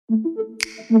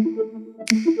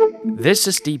This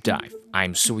is Deep Dive.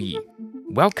 I'm Su Yi.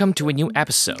 Welcome to a new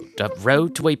episode of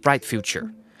Road to a Bright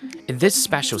Future. In this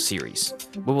special series,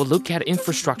 we will look at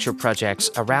infrastructure projects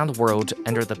around the world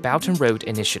under the Belt and Road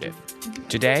Initiative.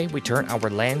 Today, we turn our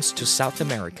lens to South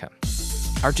America.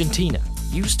 Argentina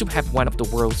used to have one of the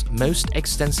world's most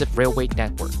extensive railway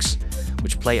networks,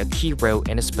 which play a key role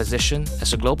in its position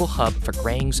as a global hub for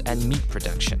grains and meat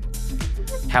production.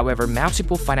 However,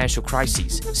 multiple financial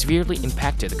crises severely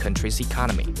impacted the country's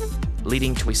economy,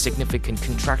 leading to a significant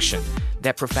contraction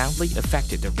that profoundly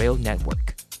affected the rail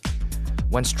network.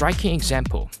 One striking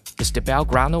example is the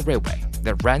Belgrano Railway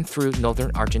that ran through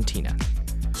northern Argentina.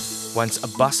 Once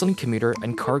a bustling commuter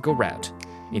and cargo route,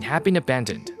 it had been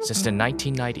abandoned since the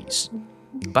 1990s.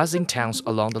 Buzzing towns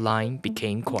along the line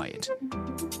became quiet.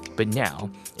 But now,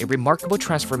 a remarkable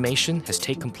transformation has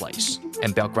taken place,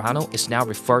 and Belgrano is now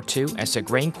referred to as a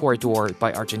grain corridor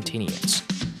by Argentinians.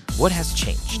 What has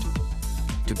changed?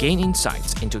 To gain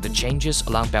insights into the changes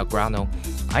along Belgrano,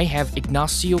 I have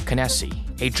Ignacio Conese,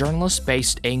 a journalist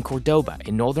based in Cordoba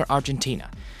in northern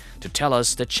Argentina, to tell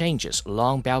us the changes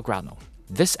along Belgrano.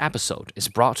 This episode is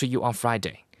brought to you on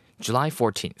Friday, July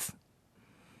 14th.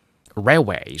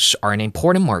 Railways are an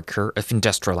important marker of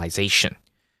industrialization.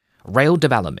 Rail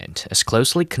development is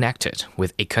closely connected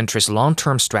with a country's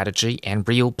long-term strategy and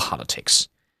real politics.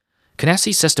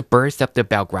 Conese says the birth of the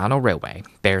Belgrano Railway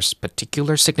bears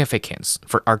particular significance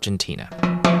for Argentina.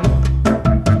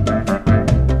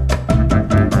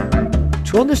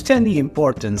 To understand the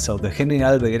importance of the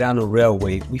General Belgrano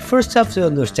Railway, we first have to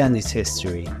understand its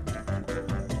history.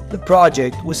 The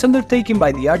project was undertaken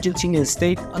by the Argentinian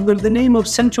state under the name of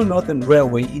Central Northern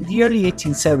Railway in the early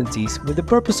 1870s with the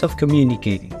purpose of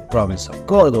communicating the province of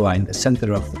Cordoba in the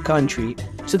center of the country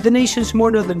to the nation's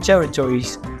more northern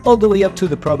territories all the way up to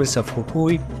the province of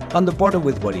Jujuy on the border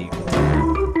with Bolivia.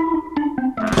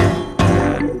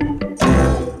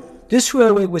 This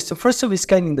railway was the first of its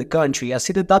kind in the country as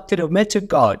it adopted a metric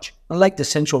gauge, unlike the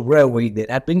Central Railway that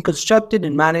had been constructed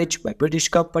and managed by British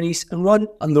companies and run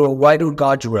under a wider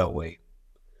gauge railway.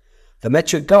 The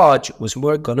metric gauge was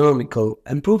more economical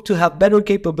and proved to have better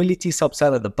capabilities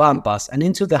outside of the Pampas and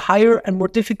into the higher and more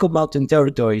difficult mountain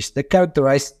territories that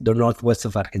characterized the northwest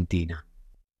of Argentina.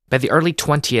 By the early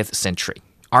 20th century,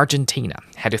 Argentina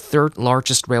had the third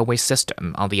largest railway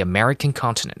system on the American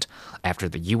continent after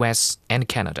the US and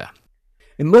Canada.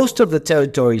 In most of the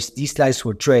territories these lines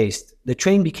were traced, the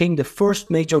train became the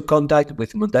first major contact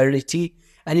with modernity,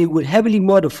 and it would heavily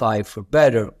modify, for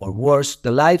better or worse, the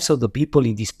lives of the people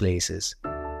in these places.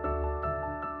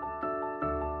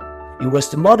 It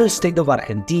was the modern state of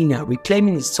Argentina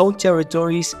reclaiming its own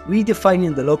territories,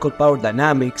 redefining the local power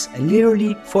dynamics, and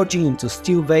literally forging into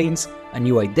steel veins a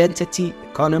new identity,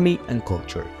 economy, and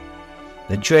culture.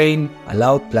 The train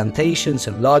allowed plantations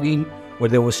and logging where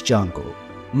there was jungle,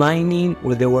 mining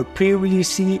where there were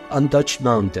previously untouched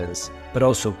mountains, but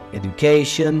also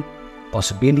education,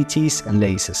 possibilities, and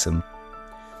lacism.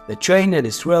 The train and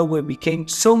its railway became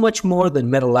so much more than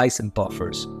metal lines and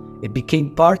buffers. It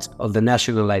became part of the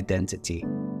national identity.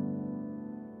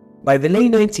 By the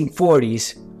late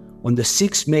 1940s, when the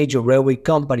 6 major railway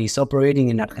companies operating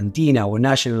in Argentina were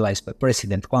nationalized by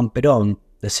President Juan Perón,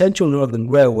 the Central Northern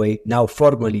Railway, now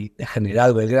formerly the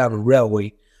General Belgrano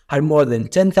Railway, had more than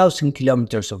 10,000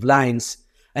 kilometers of lines,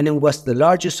 and it was the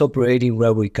largest operating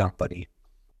railway company.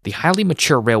 The highly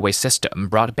mature railway system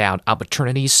brought about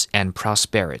opportunities and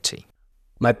prosperity.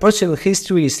 My personal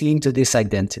history is linked to this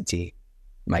identity.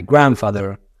 My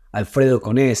grandfather, Alfredo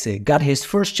Conese, got his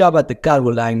first job at the cargo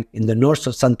line in the north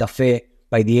of Santa Fe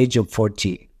by the age of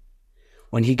 14.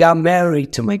 When he got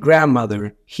married to my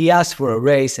grandmother, he asked for a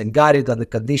raise and got it on the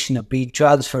condition of being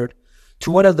transferred to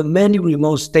one of the many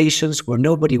remote stations where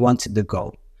nobody wanted to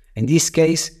go, in this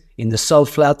case, in the salt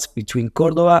flats between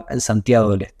Cordoba and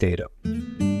Santiago del Estero.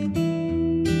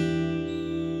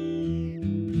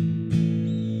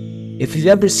 If you've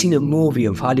ever seen a movie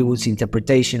of Hollywood's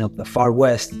interpretation of the Far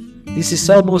West, this is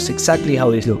almost exactly how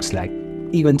it looks like,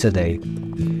 even today.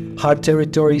 Hard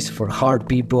territories for hard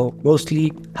people,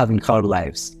 mostly having hard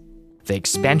lives. The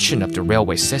expansion of the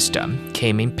railway system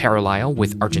came in parallel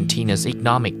with Argentina's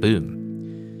economic boom.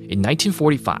 In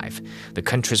 1945, the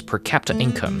country's per capita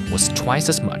income was twice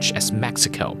as much as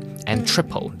Mexico and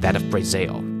triple that of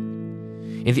Brazil.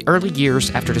 In the early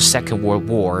years after the Second World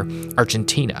War,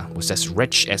 Argentina was as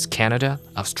rich as Canada,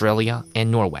 Australia,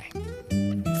 and Norway.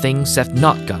 Things have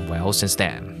not gone well since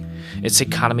then. Its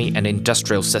economy and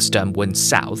industrial system went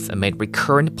south amid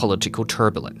recurrent political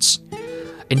turbulence.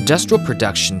 Industrial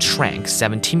production shrank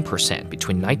 17%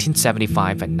 between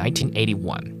 1975 and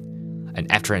 1981.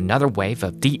 And after another wave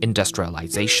of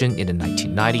deindustrialization in the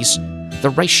 1990s, the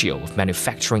ratio of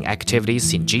manufacturing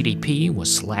activities in GDP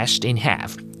was slashed in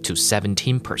half to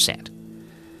 17%.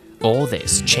 All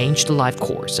this changed the life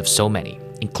course of so many,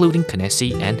 including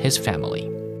Conese and his family.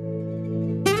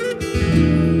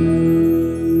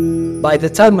 By the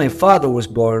time my father was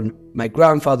born, my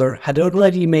grandfather had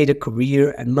already made a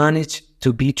career and managed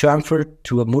to be transferred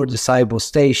to a more desirable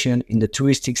station in the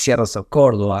touristic sierras of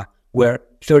Cordoba, where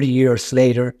 30 years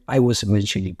later I was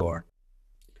eventually born.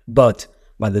 But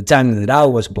by the time that I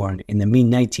was born in the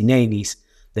mid-1980s,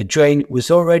 the train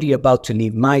was already about to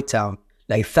leave my town,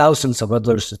 like thousands of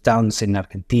other towns in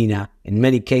Argentina, in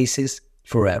many cases,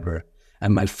 forever.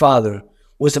 And my father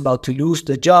was about to lose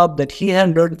the job that he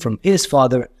had learned from his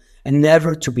father and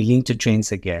never to be linked to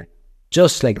trains again,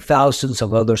 just like thousands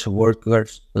of other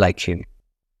workers like him.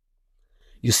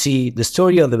 You see, the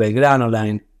story of the Belgrano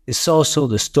line is also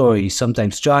the story,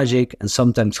 sometimes tragic and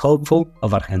sometimes hopeful,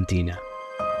 of Argentina.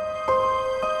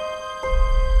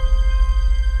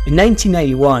 In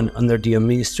 1991, under the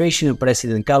administration of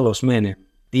President Carlos Menem,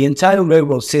 the entire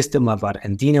railroad system of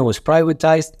Argentina was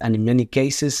privatized and in many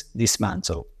cases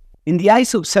dismantled. In the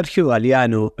eyes of Sergio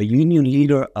Galeano, a union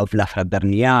leader of La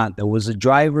Fraternidad that was a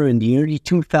driver in the early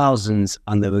 2000s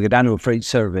on the Belgrano freight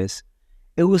service,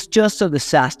 it was just a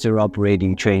disaster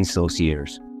operating trains those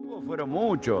years. There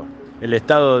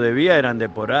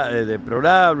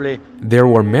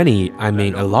were many,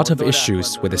 a lot of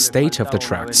issues with the state of the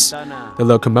tracks. The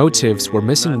locomotives were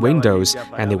missing windows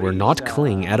and they were not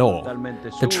clean at all.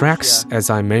 The tracks, as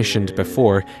I mentioned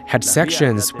before, had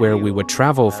sections where we would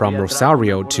travel from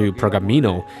Rosario to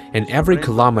Pergamino, and every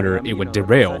kilometer it would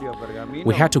derail.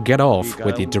 We had to get off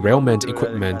with the derailment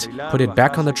equipment, put it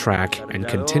back on the track, and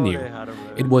continue.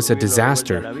 It was a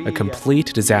disaster, a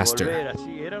complete disaster.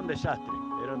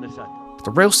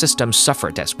 The rail system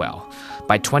suffered as well.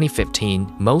 By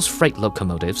 2015, most freight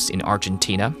locomotives in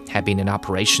Argentina had been in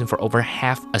operation for over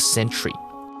half a century.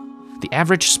 The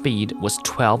average speed was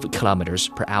 12 kilometers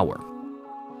per hour.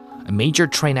 A major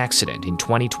train accident in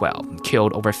 2012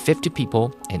 killed over 50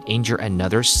 people and injured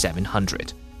another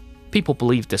 700. People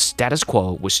believed the status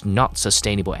quo was not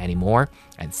sustainable anymore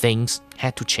and things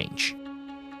had to change.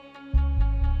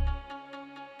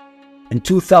 In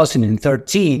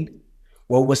 2013,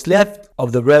 what was left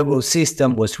of the railroad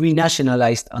system was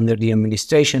renationalized under the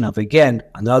administration of, again,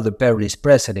 another Peronist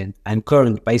president and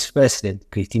current Vice President,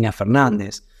 Cristina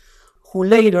Fernández, who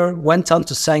later went on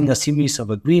to sign a series of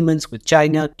agreements with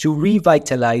China to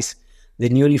revitalize the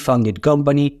newly founded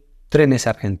company, Trenes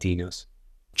Argentinos.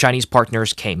 Chinese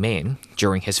partners came in.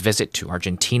 During his visit to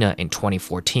Argentina in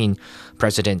 2014,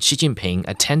 President Xi Jinping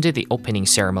attended the opening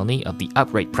ceremony of the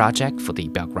upgrade project for the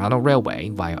Belgrano Railway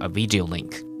via a video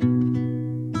link.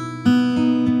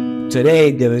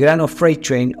 Today, the Belgrano freight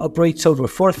train operates over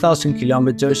 4,000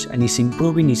 kilometers and is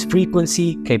improving its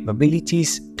frequency,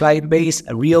 capabilities, client base,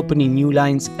 and reopening new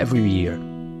lines every year.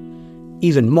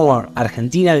 Even more,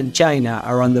 Argentina and China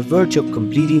are on the verge of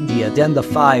completing the Addenda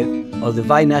 5 of the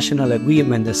binational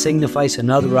agreement that signifies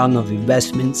another round of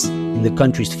investments in the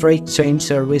country's freight train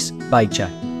service by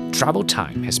China. Travel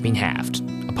time has been halved.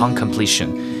 Upon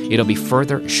completion, it'll be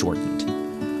further shortened.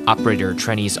 Operator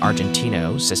Trenes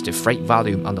Argentinos says the freight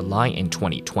volume on the line in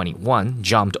 2021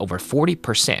 jumped over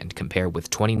 40% compared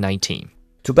with 2019.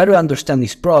 To better understand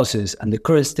this process and the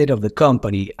current state of the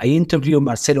company, I interviewed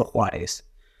Marcelo Juarez,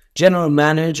 General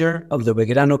Manager of the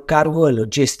Belgrano Cargo and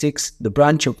Logistics, the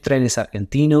branch of Trenes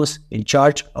Argentinos in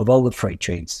charge of all the freight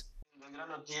trains.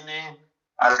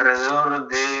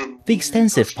 The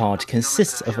extensive part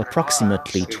consists of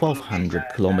approximately 1,200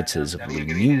 kilometers of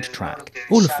renewed track,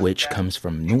 all of which comes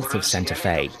from north of Santa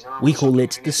Fe. We call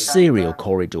it the Serial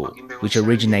Corridor, which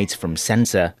originates from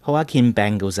Senator Joaquim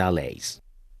Ben González.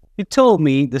 He told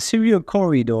me the Serial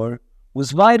Corridor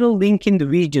was vital, linking the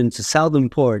region to southern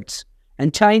ports,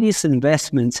 and Chinese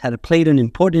investments had played an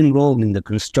important role in the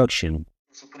construction.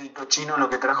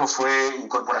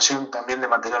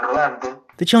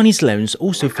 The Chinese loans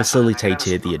also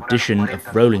facilitated the addition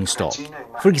of rolling stock.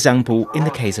 For example, in the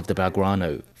case of the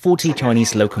Belgrano, 40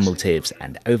 Chinese locomotives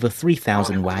and over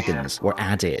 3,000 wagons were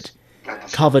added.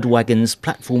 Covered wagons,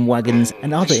 platform wagons,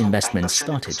 and other investments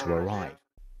started to arrive.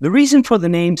 The reason for the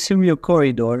name Serial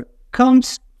Corridor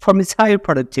comes from its higher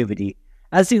productivity,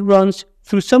 as it runs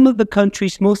through some of the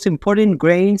country's most important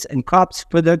grains and crops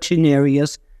production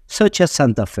areas, such as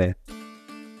Santa Fe.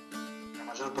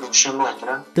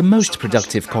 The most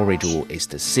productive corridor is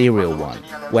the serial one,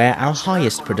 where our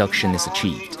highest production is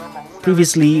achieved.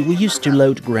 Previously, we used to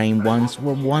load grain once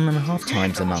or 1.5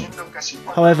 times a month.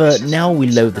 However, now we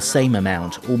load the same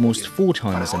amount almost 4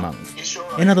 times a month.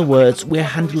 In other words, we are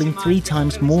handling 3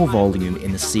 times more volume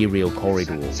in the cereal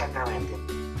corridor.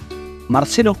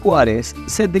 Marcelo Juarez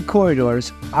said the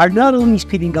corridors are not only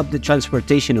speeding up the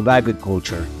transportation of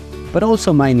agriculture, but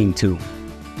also mining too.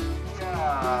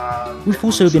 We've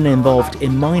also been involved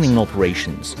in mining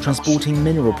operations, transporting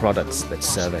mineral products that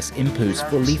serve as inputs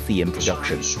for lithium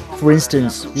production. For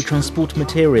instance, we transport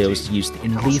materials used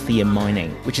in lithium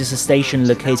mining, which is a station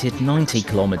located 90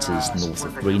 kilometers north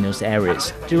of Buenos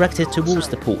Aires, directed towards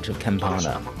the port of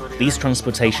Campana. These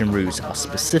transportation routes are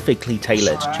specifically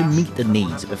tailored to meet the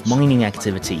needs of mining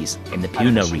activities in the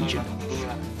Puna region.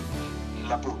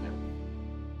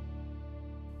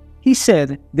 He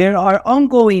said there are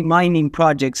ongoing mining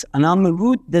projects along a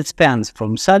route that spans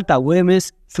from Salta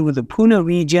Güemes through the Puna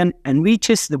region and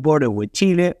reaches the border with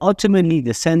Chile, ultimately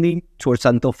descending towards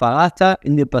Antofagasta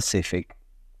in the Pacific.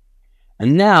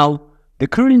 And now, the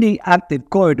currently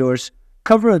active corridors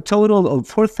cover a total of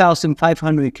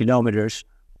 4,500 kilometers.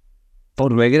 For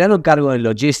Belgrano Cargo and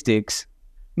Logistics,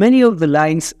 many of the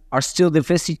lines are still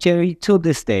deficitary till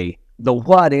this day, though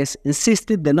Juarez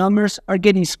insisted the numbers are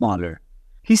getting smaller.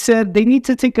 He said they need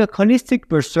to take a holistic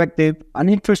perspective on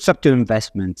infrastructure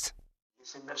investments.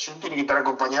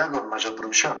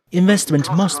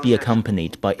 Investment must be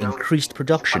accompanied by increased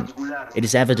production. It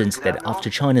is evident that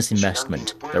after China's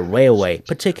investment, the railway,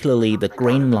 particularly the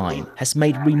Green Line, has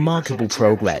made remarkable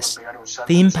progress.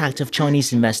 The impact of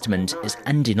Chinese investment is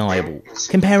undeniable.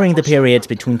 Comparing the period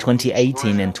between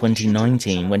 2018 and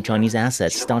 2019, when Chinese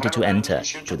assets started to enter,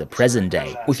 to the present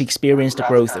day, we've experienced a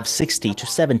growth of 60 to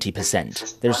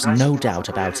 70%. There's no doubt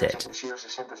about it.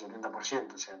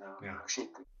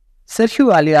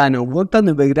 Sergio Galeano worked on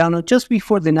the Belgrano just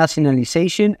before the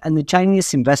nationalization and the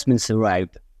Chinese investments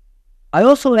arrived. I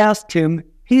also asked him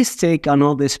his take on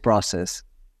all this process.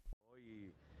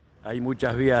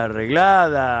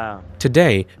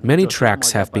 Today, many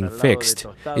tracks have been fixed,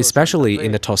 especially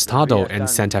in the Tostado and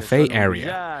Santa Fe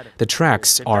area. The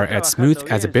tracks are as smooth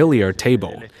as a billiard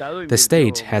table. The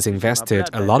state has invested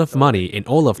a lot of money in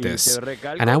all of this,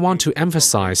 and I want to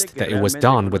emphasize that it was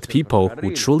done with people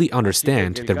who truly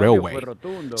understand the railway.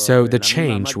 So the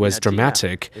change was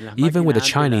dramatic, even with the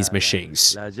Chinese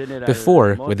machines.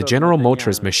 Before, with the General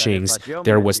Motors machines,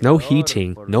 there was no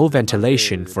heating, no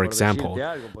ventilation, for example.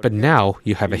 But now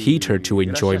you have a heater to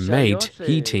enjoy mate,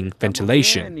 heating,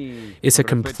 ventilation. It's a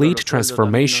complete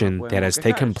transformation that has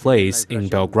taken place in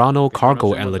Belgrano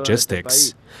Cargo and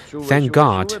Logistics. Thank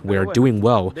God we are doing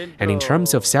well, and in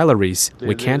terms of salaries,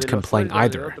 we can't complain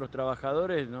either.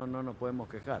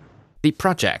 The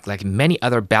project, like many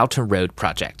other Belt and Road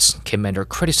projects, came under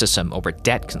criticism over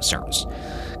debt concerns.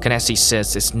 Conese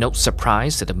says it's no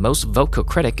surprise that the most vocal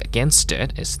critic against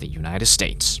it is the United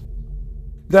States.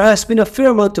 There has been a fair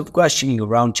amount of questioning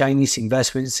around Chinese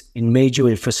investments in major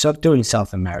infrastructure in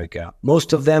South America,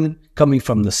 most of them coming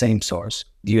from the same source,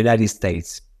 the United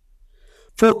States.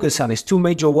 Focused on its 2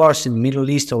 major wars in the Middle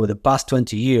East over the past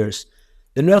 20 years,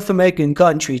 the North American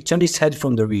country turned its head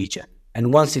from the region,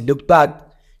 and once it looked back,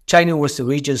 China was the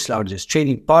region's largest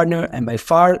trading partner and by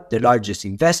far the largest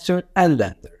investor and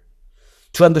lender.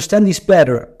 To understand this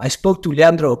better, I spoke to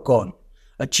Leandro Ocon,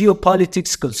 a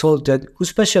geopolitics consultant who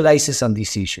specializes on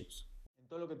these issues.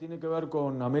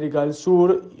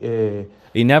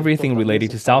 In everything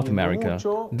related to South America,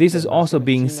 this is also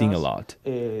being seen a lot.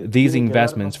 These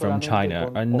investments from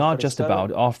China are not just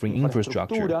about offering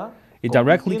infrastructure. It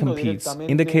directly competes,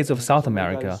 in the case of South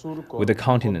America, with a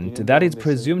continent that is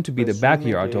presumed to be the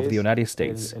backyard of the United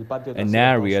States, an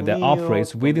area that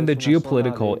operates within the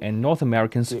geopolitical and North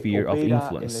American sphere of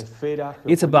influence.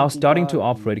 It's about starting to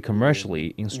operate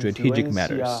commercially in strategic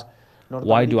matters.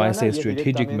 Why do I say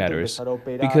strategic matters?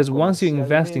 Because once you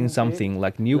invest in something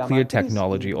like nuclear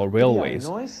technology or railways,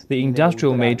 the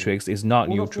industrial matrix is not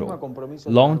neutral.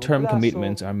 Long-term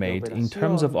commitments are made in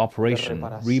terms of operation,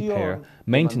 repair,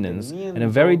 maintenance, and a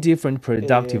very different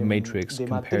productive matrix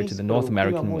compared to the North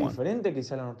American one.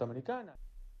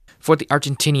 For the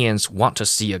Argentinians want to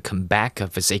see a comeback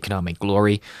of its economic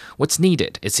glory, what's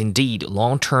needed is indeed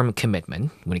long-term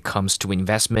commitment when it comes to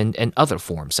investment and other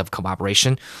forms of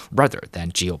cooperation rather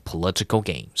than geopolitical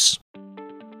games.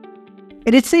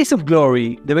 In its days of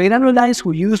glory, the Belgrano lines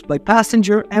were used by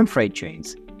passenger and freight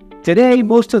trains. Today,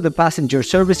 most of the passenger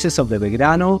services of the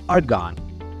Belgrano are gone.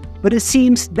 But it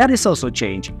seems that is also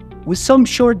changing, with some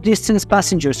short-distance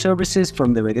passenger services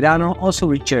from the Belgrano also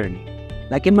returning,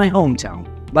 like in my hometown,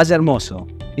 Vallehermoso,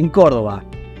 in Cordoba,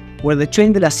 where the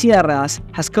Tren de las Sierras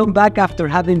has come back after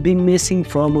having been missing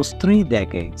for almost 3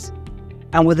 decades.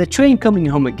 And with the train coming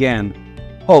home again,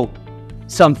 hope,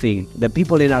 something that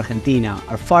people in Argentina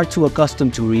are far too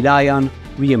accustomed to rely on,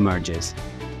 reemerges.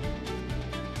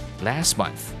 Last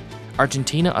month,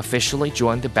 Argentina officially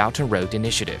joined the Belt and Road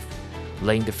Initiative,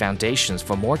 laying the foundations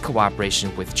for more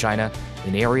cooperation with China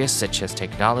in areas such as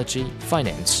technology,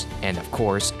 finance, and of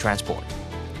course, transport.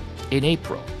 In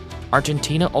April,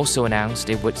 Argentina also announced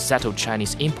it would settle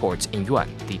Chinese imports in yuan,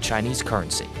 the Chinese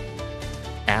currency.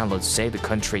 Analysts say the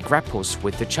country grapples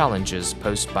with the challenges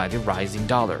posed by the rising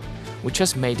dollar, which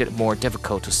has made it more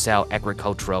difficult to sell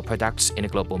agricultural products in a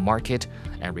global market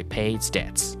and repay its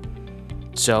debts.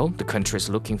 So, the country is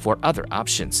looking for other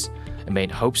options, amid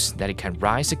hopes that it can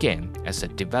rise again as a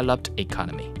developed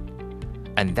economy.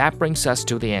 And that brings us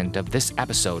to the end of this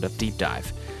episode of Deep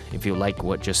Dive. If you like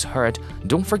what just heard,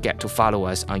 don't forget to follow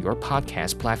us on your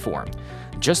podcast platform.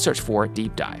 Just search for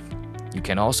Deep Dive. You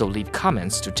can also leave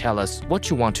comments to tell us what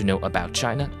you want to know about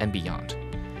China and beyond.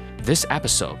 This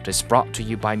episode is brought to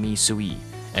you by me, Sui,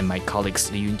 and my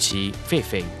colleagues Li Yunqi,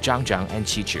 Feifei, Zhang Zhang, and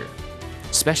Qi Zhi.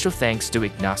 Special thanks to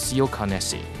Ignacio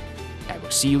Conese. I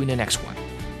will see you in the next one.